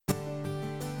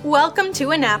Welcome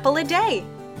to An Apple a Day,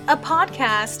 a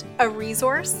podcast, a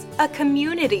resource, a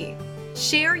community.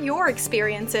 Share your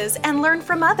experiences and learn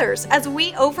from others as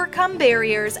we overcome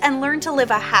barriers and learn to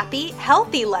live a happy,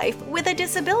 healthy life with a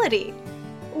disability.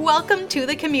 Welcome to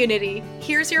the community.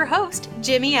 Here's your host,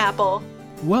 Jimmy Apple.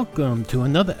 Welcome to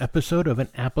another episode of An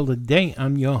Apple a Day.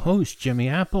 I'm your host, Jimmy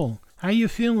Apple. How you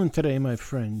feeling today, my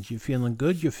friends? You feeling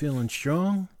good? You feeling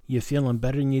strong? You feeling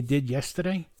better than you did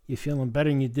yesterday? You feeling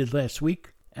better than you did last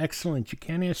week? Excellent. You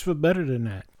can't ask for better than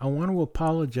that. I want to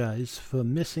apologize for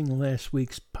missing last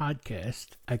week's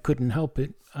podcast. I couldn't help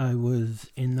it. I was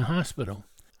in the hospital.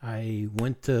 I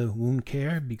went to wound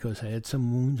care because I had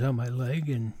some wounds on my leg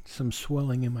and some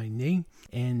swelling in my knee.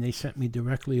 And they sent me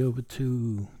directly over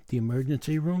to the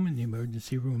emergency room. And the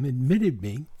emergency room admitted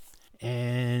me.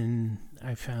 And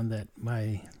I found that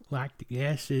my lactic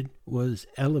acid was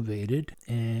elevated.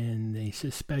 And they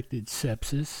suspected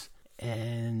sepsis.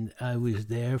 And I was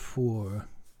there for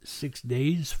 6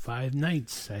 days, 5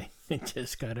 nights. I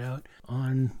just got out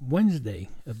on Wednesday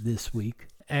of this week.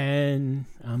 And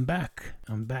I'm back.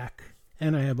 And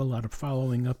I have a lot of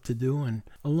following up to do and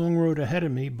a long road ahead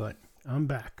of me, but I'm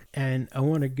back. And I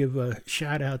want to give a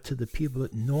shout out to the people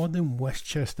at Northern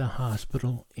Westchester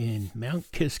Hospital in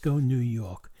Mount Kisco, New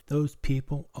York. Those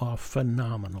people are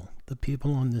phenomenal. The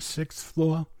people on the 6th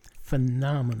floor,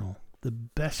 phenomenal. The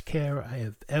best care I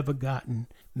have ever gotten.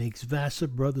 Makes Vassar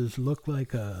Brothers look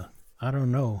like an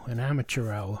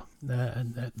amateur hour.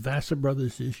 That Vassar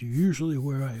Brothers is usually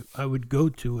where I would go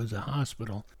to as a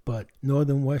hospital, but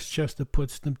Northern Westchester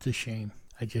puts them to shame.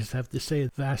 I just have to say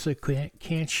Vassar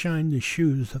can't shine the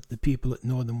shoes of the people at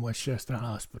Northern Westchester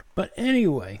Hospital. But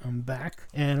anyway, I'm back,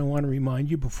 and I want to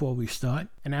remind you before we start,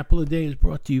 An Apple a Day is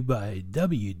brought to you by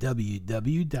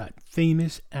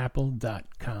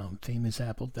www.famousapple.com.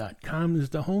 Famousapple.com is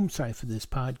the home site for this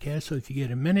podcast, so if you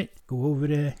get a minute, go over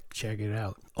there, check it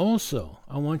out. Also,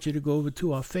 I want you to go over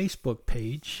to our Facebook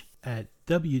page at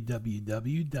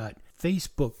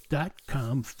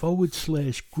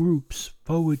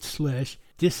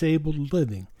www.facebook.com/groups/disabled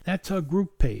living. That's our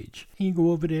group page. You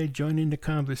go over there, join in the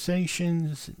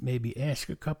conversations, maybe ask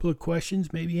a couple of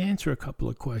questions, maybe answer a couple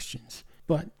of questions.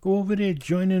 But go over there,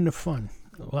 join in the fun.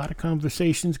 A lot of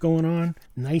conversations going on.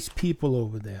 Nice people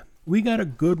over there. We got a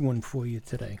good one for you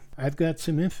today. I've got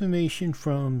some information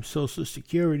from Social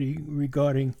Security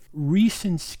regarding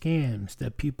recent scams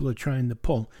that people are trying to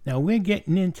pull. Now, we're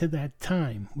getting into that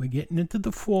time. We're getting into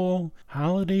the fall.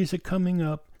 Holidays are coming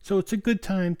up. So it's a good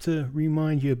time to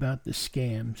remind you about the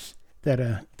scams that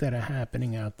are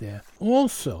happening out there.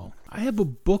 Also, I have a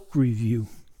book review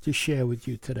to share with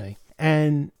you today.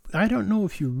 And I don't know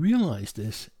if you realize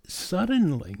this.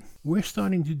 Suddenly, we're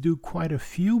starting to do quite a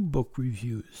few book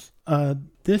reviews.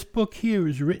 This book here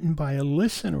is written by a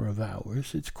listener of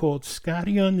ours. It's called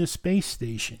Scottie on the Space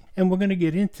Station. And we're going to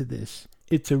get into this.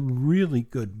 It's a really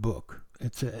good book.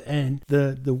 And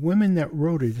the women that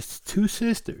wrote it, it's 2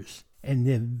 sisters. And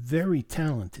they're very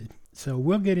talented. So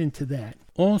we'll get into that.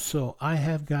 Also, I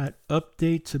have got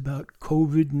updates about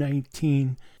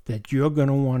Covid-19 that you're going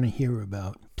to want to hear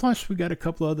about. Plus, we got a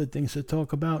couple other things to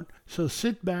talk about. So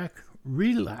sit back,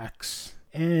 relax,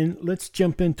 and let's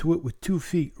jump into it with 2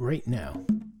 feet right now.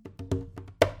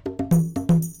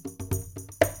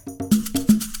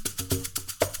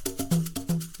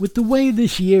 With the way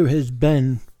this year has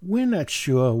been, we're not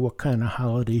sure what kind of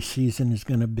holiday season is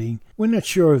going to be. We're not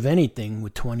sure of anything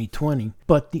with 2020.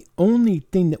 But the only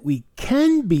thing that we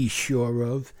can be sure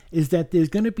of is that there's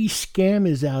going to be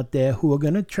scammers out there who are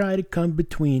going to try to come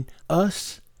between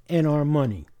us and our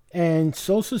money. And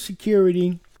Social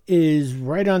Security is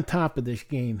right on top of this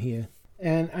game here.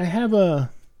 And I have an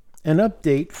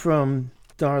update from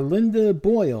Darlinda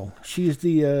Boyle. She's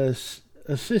the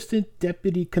Assistant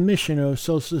Deputy Commissioner of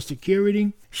Social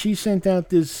Security. She sent out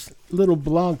this little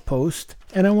blog post,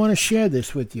 and I want to share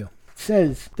this with you. It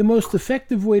says, the most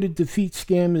effective way to defeat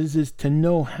scammers is to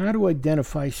know how to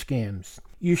identify scams.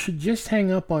 You should just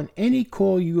hang up on any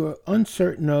call you are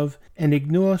uncertain of and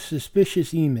ignore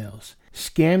suspicious emails.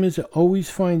 Scammers are always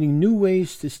finding new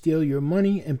ways to steal your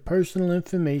money and personal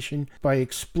information by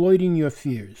exploiting your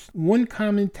fears. One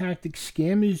common tactic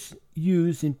scammers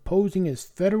use in posing as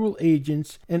federal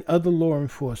agents and other law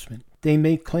enforcement. They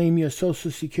may claim your Social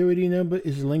Security number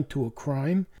is linked to a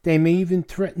crime. They may even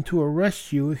threaten to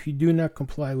arrest you if you do not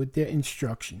comply with their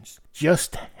instructions.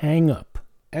 Just hang up.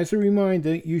 As a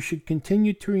reminder, you should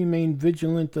continue to remain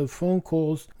vigilant of phone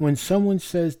calls when someone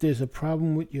says there's a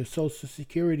problem with your Social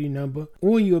Security number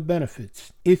or your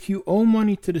benefits. If you owe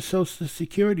money to the Social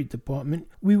Security Department,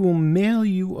 we will mail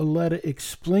you a letter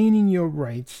explaining your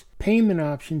rights, payment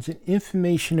options, and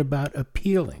information about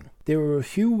appealing. There are a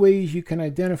few ways you can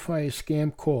identify a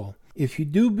scam call. If you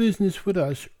do business with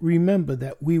us, remember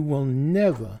that we will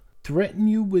never threaten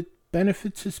you with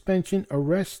benefit suspension,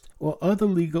 arrest, or other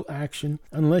legal action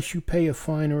unless you pay a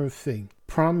fine or a fee.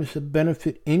 Promise a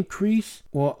benefit increase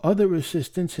or other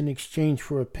assistance in exchange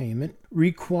for a payment.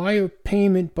 Require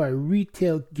payment by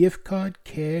retail gift card,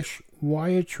 cash,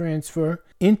 wire transfer,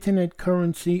 internet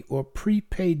currency, or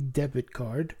prepaid debit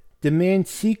card. Demand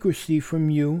secrecy from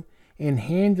you in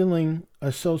handling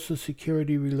a Social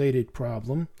Security related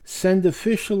problem. Send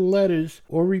official letters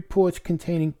or reports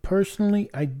containing personally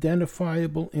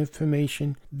identifiable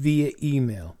information via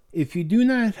email. If you do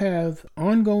not have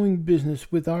ongoing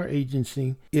business with our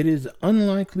agency, it is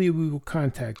unlikely we will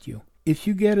contact you. If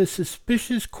you get a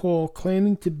suspicious call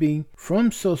claiming to be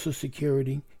from Social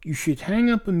Security, you should hang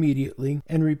up immediately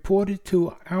and report it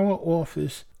to our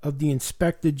office of the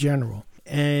Inspector General.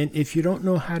 And if you don't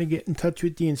know how to get in touch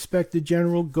with the Inspector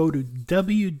General, go to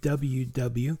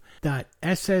www.ssa.gov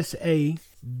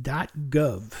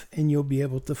and you'll be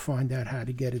able to find out how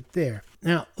to get it there.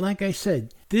 Now, like I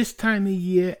said, this time of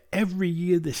year, every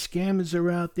year, the scammers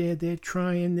are out there. They're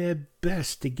trying their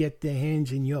best to get their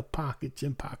hands in your pockets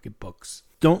and pocketbooks.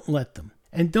 Don't let them.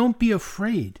 And don't be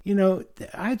afraid. You know,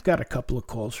 I've got a couple of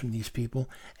calls from these people,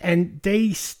 and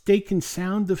they can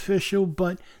sound official,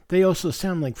 but they also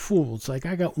sound like fools. Like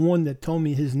I got one that told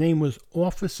me his name was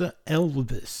Officer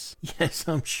Elvis. Yes,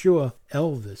 I'm sure,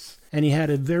 Elvis. And he had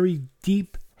a very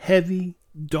deep, heavy,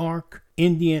 dark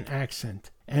Indian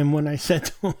accent. And when I said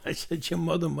to him, I said, your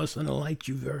mother mustn't have liked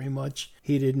you very much,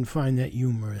 he didn't find that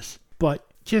humorous. But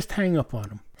just hang up on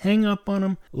him. Hang up on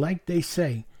him like they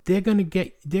say. They're gonna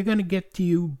get to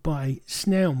you by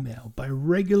snail mail, by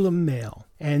regular mail,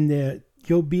 and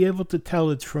you'll be able to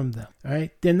tell it's from them. All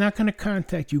right? They're not gonna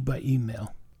contact you by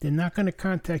email. They're not gonna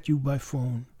contact you by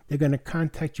phone. They're gonna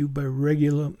contact you by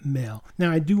regular mail.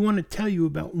 Now, I do want to tell you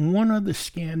about one other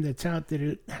scam that's out there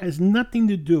that has nothing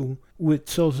to do with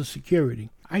Social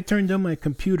Security. I turned on my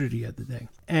computer the other day,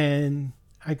 and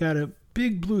I got a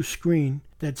big blue screen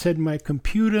that said my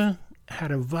computer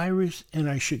had a virus and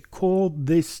I should call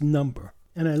this number.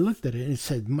 And I looked at it and it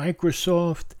said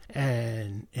Microsoft,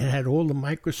 and it had all the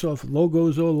Microsoft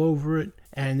logos all over it,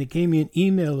 and it gave me an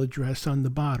email address on the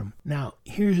bottom. Now,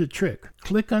 here's a trick.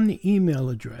 Click on the email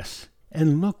address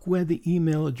and look where the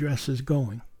email address is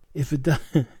going. If it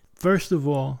doesn't, first of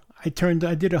all, I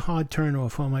did a hard turn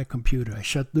off on my computer. I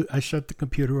shut the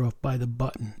computer off by the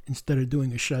button instead of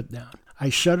doing a shutdown. I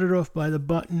shut it off by the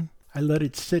button. I let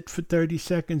it sit for 30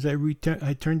 seconds. I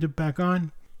turned it back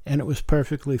on, and it was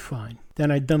perfectly fine.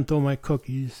 Then I dumped all my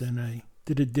cookies, and I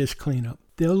did a disk cleanup.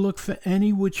 They'll look for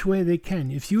any which way they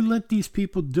can. If you let these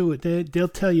people do it, they'll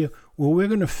tell you, well, we're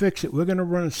going to fix it. We're going to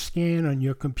run a scan on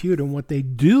your computer. And what they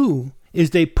do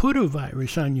is they put a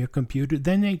virus on your computer.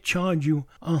 Then they charge you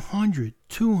 $100,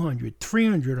 $200,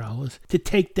 $300 to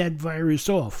take that virus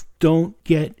off. Don't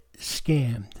get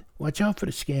scammed. Watch out for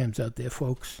the scams out there,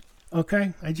 folks.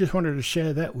 Okay, I just wanted to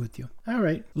share that with you. All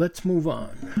right, let's move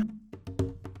on.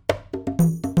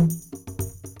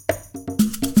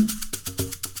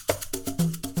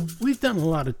 We've done a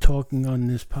lot of talking on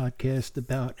this podcast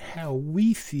about how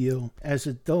we feel as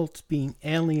adults being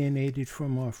alienated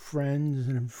from our friends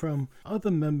and from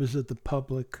other members of the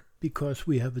public because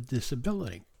we have a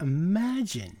disability.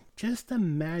 Just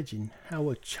imagine how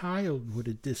a child with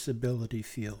a disability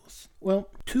feels. Well,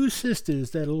 two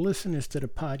sisters that are listeners to the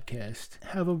podcast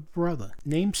have a brother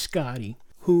named Scottie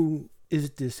who is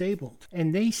disabled.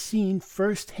 And they seen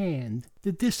firsthand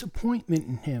the disappointment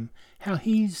in him, how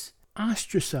he's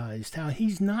ostracized, how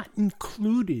he's not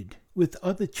included with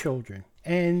other children.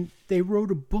 And they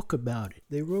wrote a book about it.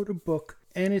 They wrote a book,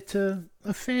 and it's a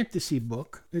fantasy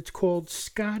book. It's called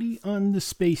Scottie on the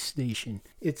Space Station.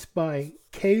 It's by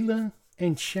Kaela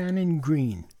and Sharron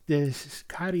Green. There's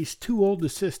Scottie's two older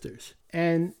sisters.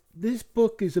 And this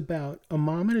book is about a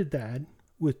mom and a dad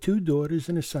with two daughters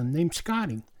and a son named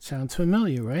Scottie. Sounds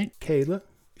familiar, right? Kaela,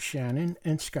 Sharron,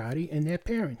 and Scottie and their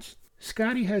parents.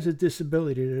 Scottie has a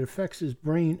disability that affects his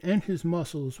brain and his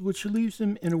muscles, which leaves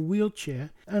him in a wheelchair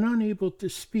and unable to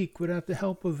speak without the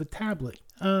help of a tablet.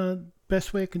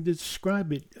 Best way I can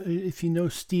describe it, if you know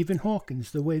Stephen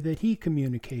Hawkins, the way that he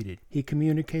communicated. He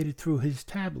communicated through his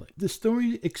tablet. The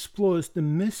story explores the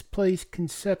misplaced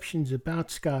conceptions about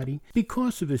Scottie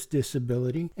because of his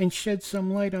disability and sheds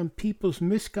some light on people's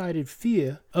misguided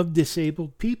fear of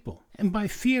disabled people. And by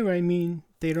fear, I mean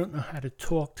They don't know how to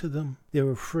talk to them.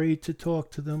 They're afraid to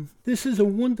talk to them. This is a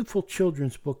wonderful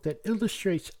children's book that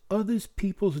illustrates other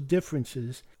people's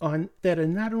differences that are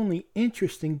not only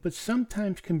interesting, but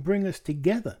sometimes can bring us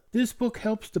together. This book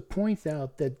helps to point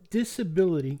out that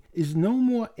disability is no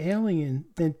more alien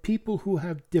than people who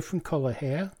have different color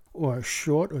hair, or are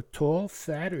short or tall,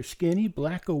 fat or skinny,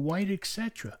 black or white,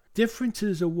 etc.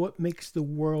 Differences are what makes the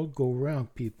world go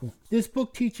round, people. This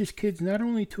book teaches kids not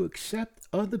only to accept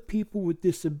other people with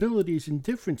disabilities and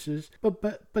differences,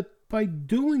 but by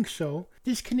doing so,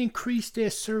 this can increase their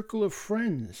circle of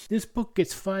friends. This book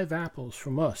gets 5 apples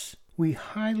from us. We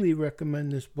highly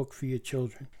recommend this book for your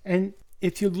children. And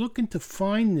if you're looking to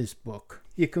find this book,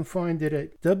 you can find it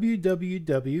at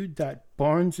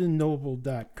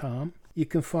www.barnesandnoble.com. You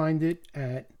can find it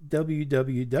at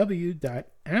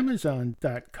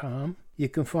www.amazon.com. You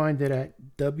can find it at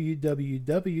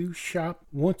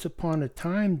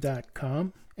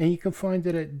www.shoponceUponAtime.com. And you can find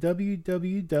it at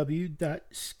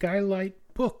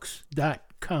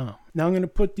www.skylightbooks.com. Now I'm going to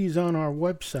put these on our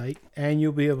website, and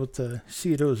you'll be able to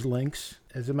see those links.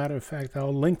 As a matter of fact,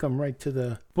 I'll link them right to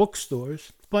the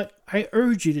bookstores. But I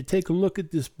urge you to take a look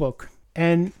at this book.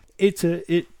 And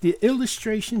the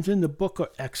illustrations in the book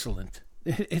are excellent.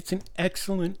 It's an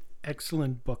excellent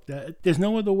book. There's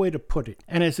no other way to put it.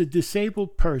 And as a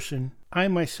disabled person, I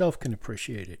myself can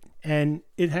appreciate it. And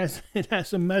it has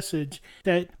a message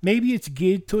that maybe it's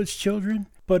geared towards children,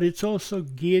 but it's also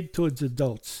geared towards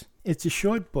adults. It's a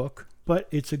short book, but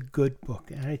it's a good book.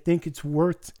 And I think it's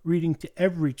worth reading to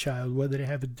every child, whether they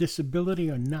have a disability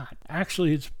or not.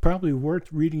 Actually, it's probably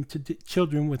worth reading to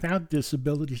children without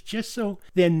disabilities, just so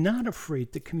they're not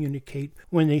afraid to communicate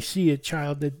when they see a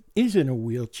child that is in a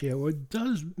wheelchair or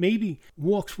maybe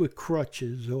walks with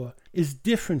crutches or is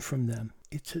different from them.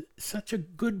 It's such a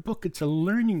good book. It's a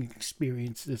learning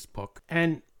experience, this book.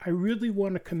 And I really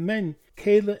want to commend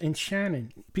Kaela and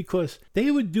Sharron, because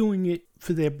they were doing it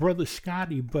for their brother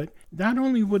Scottie, but not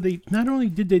only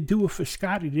did they do it for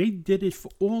Scottie, they did it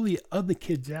for all the other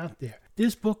kids out there.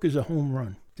 This book is a home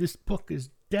run. This book is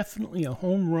definitely a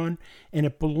home run, and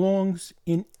it belongs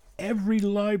in every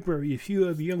library if you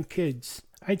have young kids.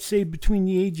 I'd say between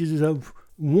the ages of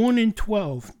 1 and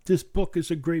 12, this book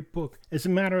is a great book. As a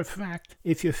matter of fact,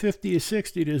 if you're 50 or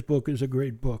 60, this book is a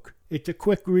great book. It's a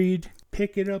quick read.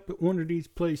 Pick it up at one of these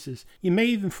places. You may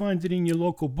even find it in your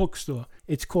local bookstore.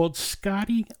 It's called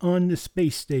Scottie on the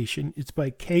Space Station. It's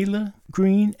by Kaela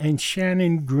Green and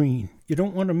Sharron Green. You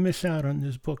don't want to miss out on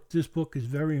this book. This book is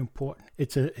very important.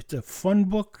 It's a fun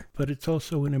book, but it's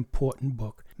also an important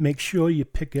book. Make sure you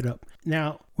pick it up.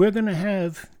 Now, we're going to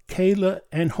have Kaela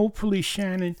and hopefully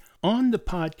Sharron on the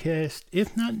podcast,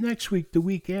 if not next week, the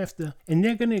week after, and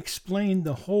they're going to explain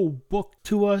the whole book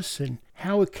to us and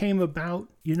how it came about.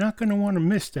 You're not going to want to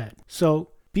miss that. So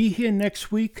be here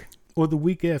next week or the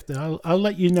week after. I'll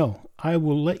let you know. I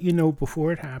will let you know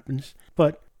before it happens,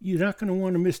 but you're not going to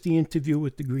want to miss the interview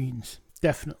with the Greens.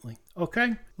 Definitely.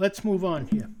 Okay, let's move on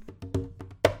here.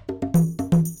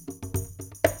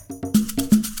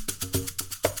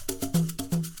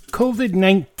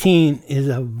 COVID-19 is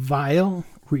a vile,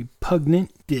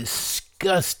 repugnant,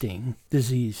 disgusting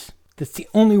disease. That's the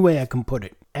only way I can put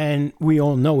it. And we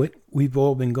all know it. We've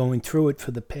all been going through it for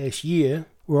the past year.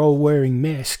 We're all wearing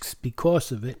masks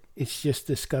because of it. It's just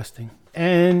disgusting.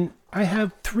 And I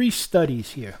have 3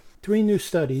 studies here. 3 new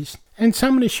studies. And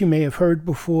some of this you may have heard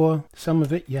before. Some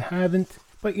of it you haven't.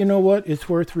 But you know what? It's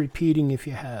worth repeating if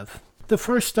you have. The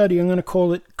first study, I'm going to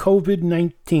call it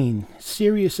Covid19.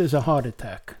 Serious as a heart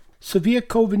attack. Severe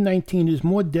COVID-19 is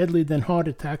more deadly than heart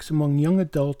attacks among young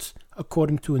adults,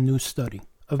 according to a new study.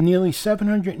 Of nearly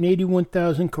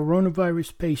 781,000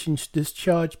 coronavirus patients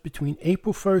discharged between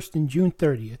April 1st and June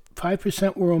 30th,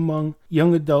 5% were among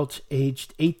young adults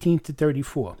aged 18 to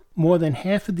 34. More than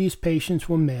half of these patients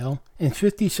were male, and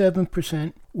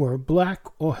 57% were Black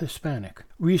or Hispanic.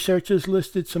 Researchers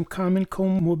listed some common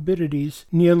comorbidities.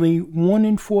 Nearly 1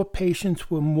 in 4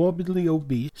 patients were morbidly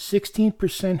obese,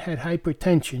 16% had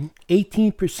hypertension,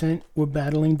 18% were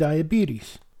battling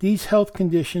diabetes. These health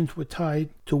conditions were tied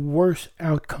to worse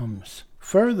outcomes.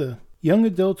 Further, young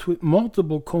adults with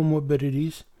multiple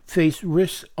comorbidities face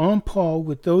risks on par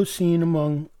with those seen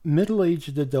among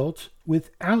middle-aged adults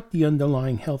without the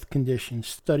underlying health conditions,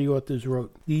 study authors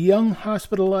wrote. The young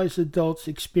hospitalized adults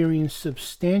experienced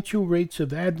substantial rates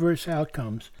of adverse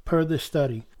outcomes per the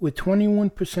study, with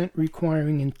 21%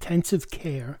 requiring intensive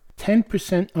care,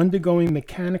 10% undergoing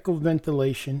mechanical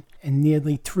ventilation, and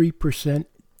nearly 3%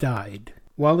 died.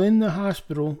 While in the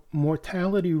hospital,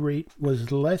 mortality rate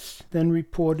was less than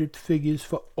reported figures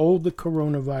for older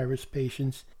coronavirus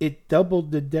patients. It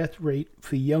doubled the death rate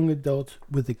for young adults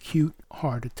with acute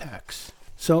heart attacks.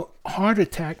 So heart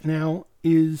attack now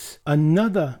is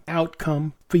another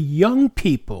outcome for young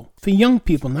people,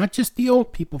 not just the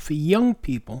old people, for young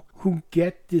people who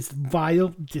get this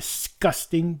vile,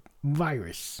 disgusting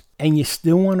virus. And you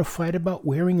still want to fight about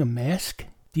wearing a mask?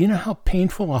 Do you know how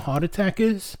painful a heart attack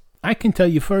is? I can tell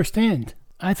you firsthand.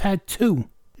 I've had 2.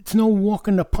 It's no walk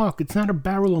in the park. It's not a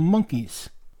barrel of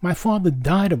monkeys. My father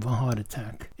died of a heart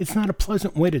attack. It's not a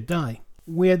pleasant way to die.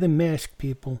 Wear the mask,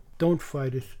 people. Don't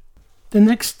fight it. The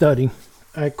next study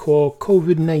I call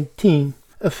Covid19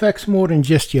 affects more than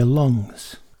just your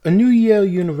lungs. A new Yale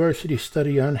University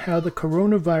study on how the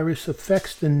coronavirus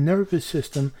affects the nervous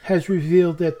system has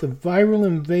revealed that the viral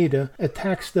invader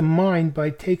attacks the mind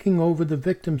by taking over the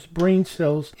victim's brain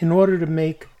cells in order to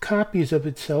make copies of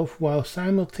itself while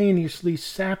simultaneously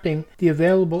sapping the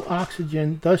available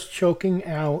oxygen, thus choking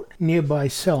out nearby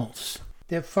cells.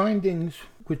 Their findings,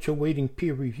 which are awaiting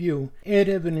peer review, add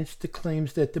evidence to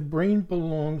claims that the brain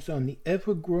belongs on the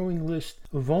ever-growing list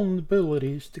of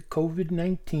vulnerabilities to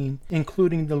COVID-19,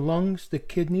 including the lungs, the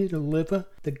kidney, the liver,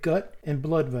 the gut, and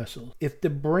blood vessels. If the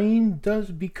brain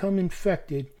does become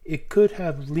infected, it could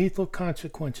have lethal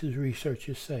consequences,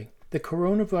 researchers say. The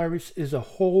coronavirus is a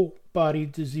whole-body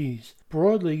disease.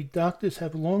 Broadly, doctors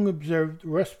have long observed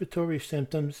respiratory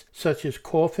symptoms such as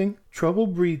coughing, trouble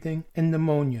breathing, and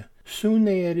pneumonia. Soon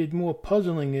they added more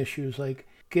puzzling issues like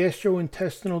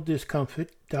gastrointestinal discomfort,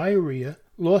 diarrhea,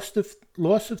 loss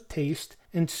of taste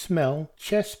and smell,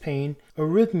 chest pain,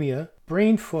 arrhythmia,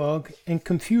 brain fog, and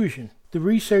confusion. The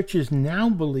researchers now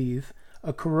believe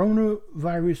a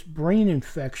coronavirus brain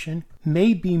infection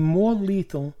may be more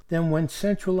lethal than when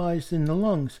centralized in the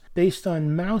lungs, based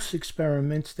on mouse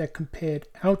experiments that compared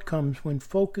outcomes when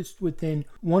focused within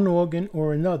one organ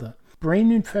or another.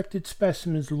 Brain-infected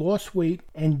specimens lost weight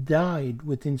and died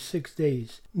within 6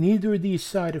 days. Neither of these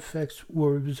side effects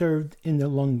were observed in the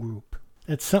lung group.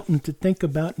 That's something to think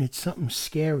about, and it's something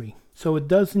scary. So it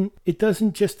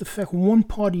doesn't just affect one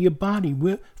part of your body.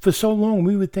 For so long,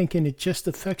 we were thinking it just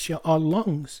affects our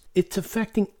lungs. It's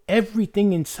affecting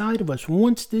everything inside of us.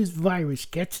 Once this virus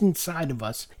gets inside of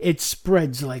us, it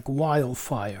spreads like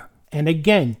wildfire. And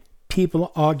again, people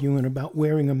are arguing about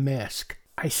wearing a mask.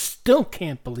 I still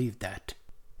can't believe that.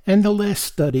 And the last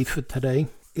study for today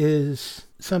is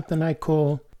something I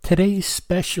call Today's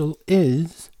Special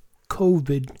is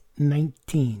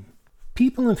COVID-19.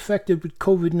 People infected with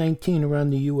COVID-19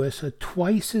 around the U.S. are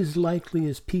twice as likely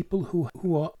as people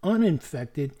who are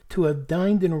uninfected to have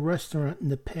dined in a restaurant in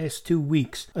the past 2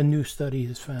 weeks, a new study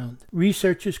has found.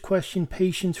 Researchers questioned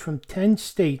patients from 10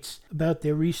 states about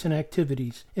their recent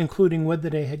activities, including whether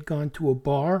they had gone to a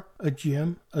bar, a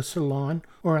gym, a salon,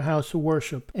 or a house of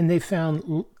worship, and they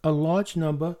found a large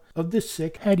number of the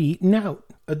sick had eaten out.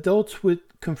 Adults with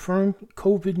confirmed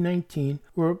COVID-19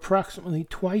 were approximately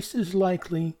twice as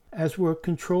likely as were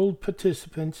controlled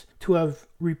participants to have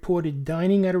reported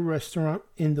dining at a restaurant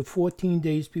in the 14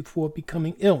 days before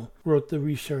becoming ill, wrote the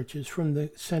researchers from the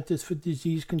Centers for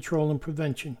Disease Control and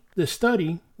Prevention. The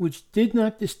study, which did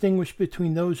not distinguish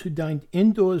between those who dined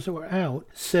indoors or out,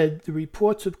 said the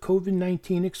reports of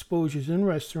COVID-19 exposures in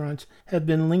restaurants have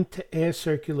been linked to air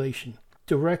circulation.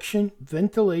 Direction,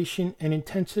 ventilation, and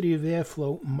intensity of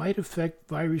airflow might affect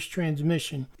virus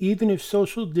transmission, even if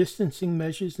social distancing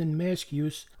measures and mask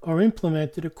use are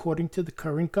implemented according to the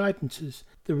current guidances,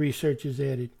 the researchers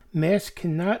added. Masks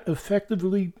cannot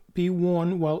effectively be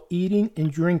worn while eating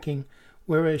and drinking,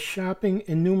 whereas shopping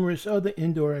and numerous other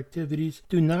indoor activities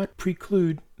do not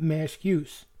preclude mask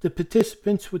use. The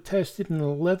participants were tested in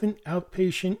 11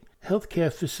 outpatient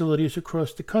healthcare facilities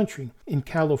across the country, in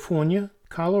California,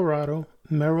 Colorado,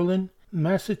 Maryland,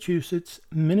 Massachusetts,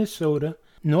 Minnesota,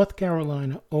 North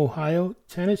Carolina, Ohio,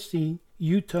 Tennessee,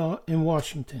 Utah, and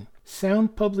Washington.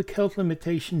 Sound public health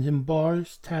limitations in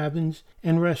bars, taverns,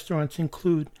 and restaurants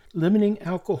include limiting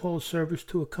alcohol service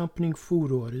to accompanying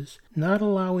food orders, not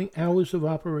allowing hours of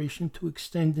operation to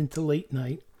extend into late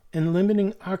night, and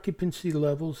limiting occupancy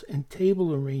levels and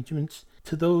table arrangements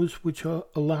to those which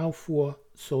allow for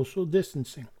social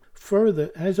distancing.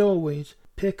 Further, as always,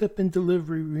 pickup and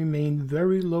delivery remain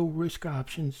very low-risk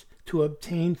options to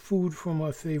obtain food from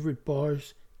our favorite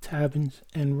bars, taverns,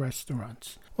 and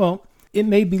restaurants. Well, it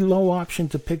may be low option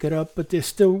to pick it up, but there's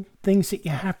still things that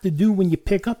you have to do when you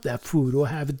pick up that food or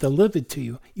have it delivered to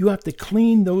you. You have to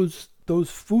clean those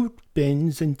food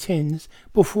bins and tins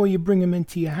before you bring them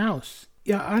into your house.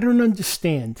 Yeah, I don't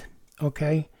understand,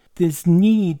 okay? this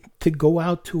need to go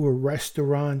out to a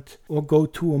restaurant or go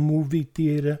to a movie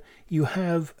theater. You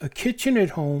have a kitchen at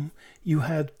home, you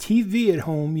have TV at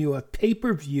home, you have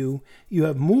pay-per-view, you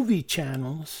have movie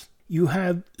channels, you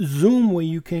have Zoom where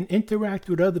you can interact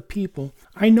with other people.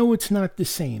 I know it's not the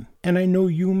same, and I know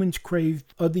humans crave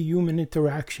other human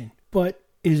interaction, but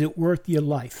is it worth your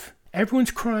life? Everyone's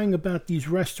crying about these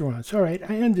restaurants. All right,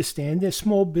 I understand. There's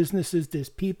small businesses, there's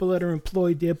people that are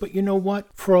employed there, but you know what?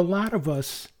 For a lot of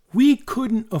us, we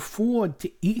couldn't afford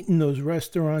to eat in those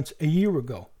restaurants a year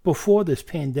ago before this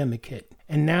pandemic hit.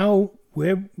 And now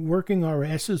we're working our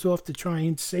asses off to try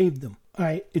and save them. All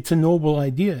right, it's a noble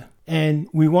idea. And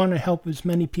we want to help as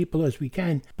many people as we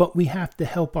can, but we have to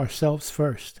help ourselves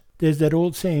first. There's that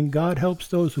old saying, God helps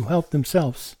those who help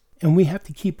themselves. And we have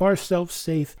to keep ourselves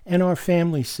safe and our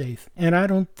families safe. And I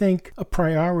don't think a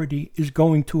priority is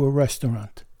going to a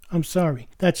restaurant. I'm sorry.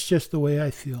 That's just the way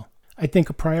I feel. I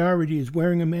think a priority is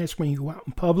wearing a mask when you go out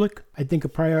in public. I think a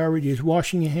priority is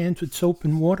washing your hands with soap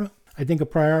and water. I think a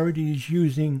priority is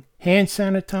using hand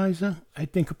sanitizer. I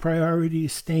think a priority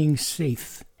is staying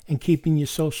safe and keeping your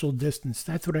social distance.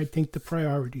 That's what I think the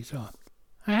priorities are.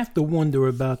 I have to wonder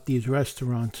about these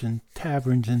restaurants and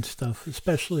taverns and stuff,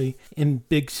 especially in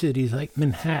big cities like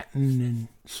Manhattan and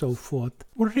so forth.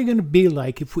 What are they going to be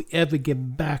like if we ever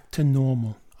get back to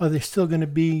normal? Are they still going to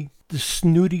be the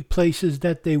snooty places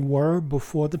that they were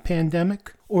before the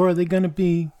pandemic? Or are they going to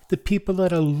be the people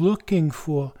that are looking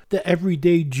for the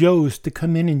everyday Joes to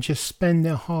come in and just spend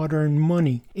their hard-earned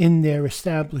money in their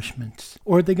establishments?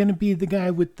 Or are they going to be the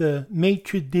guy with the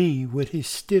maitre d' with his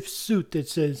stiff suit that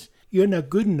says, you're not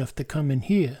good enough to come in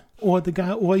here? Or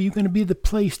are you going to be the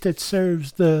place that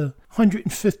serves the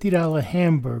 $150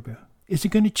 hamburger? Is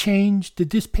it going to change? Did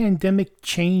this pandemic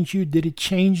change you? Did it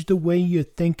change the way you're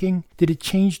thinking? Did it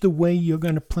change the way you're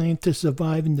going to plan to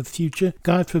survive in the future?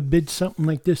 God forbid something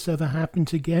like this ever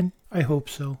happens again. I hope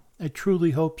so. I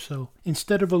truly hope so.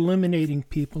 Instead of eliminating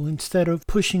people, instead of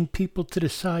pushing people to the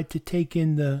side to take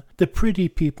in the pretty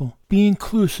people, be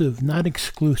inclusive, not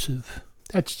exclusive.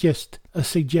 That's just a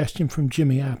suggestion from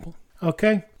Jimmy Apple.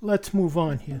 Okay, let's move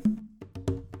on here.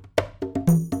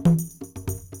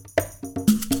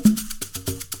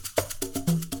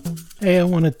 Hey, I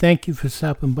want to thank you for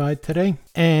stopping by today.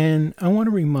 And I want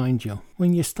to remind you,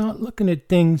 when you start looking at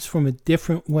things from a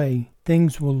different way,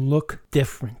 things will look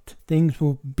different. Things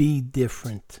will be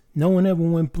different. No one ever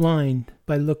went blind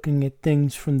by looking at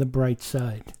things from the bright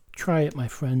side. Try it, my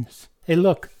friends. Hey,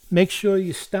 look, make sure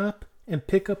you stop and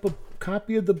pick up a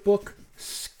copy of the book,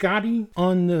 Scottie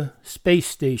on the Space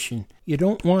Station. You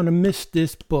don't want to miss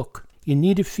this book. You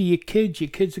need it for your kids.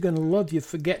 Your kids are going to love you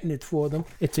for getting it for them.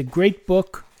 It's a great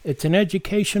book. It's an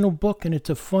educational book, and it's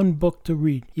a fun book to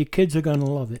read. Your kids are going to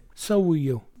love it. So will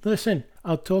you. Listen,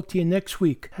 I'll talk to you next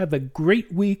week. Have a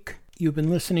great week. You've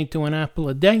been listening to An Apple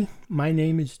a Day. My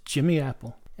name is Jimmy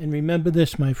Apple. And remember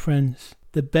this, my friends.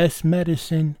 The best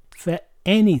medicine for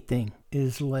anything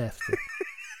is laughter.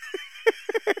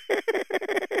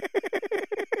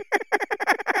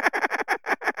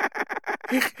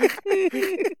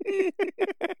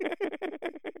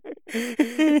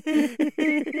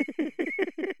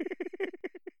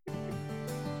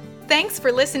 Thanks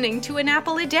for listening to An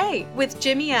Apple a Day with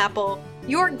Jimmy Apple,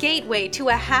 your gateway to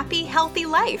a happy, healthy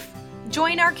life.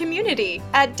 Join our community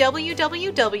at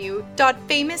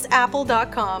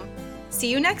www.famousapple.com. See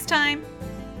you next time.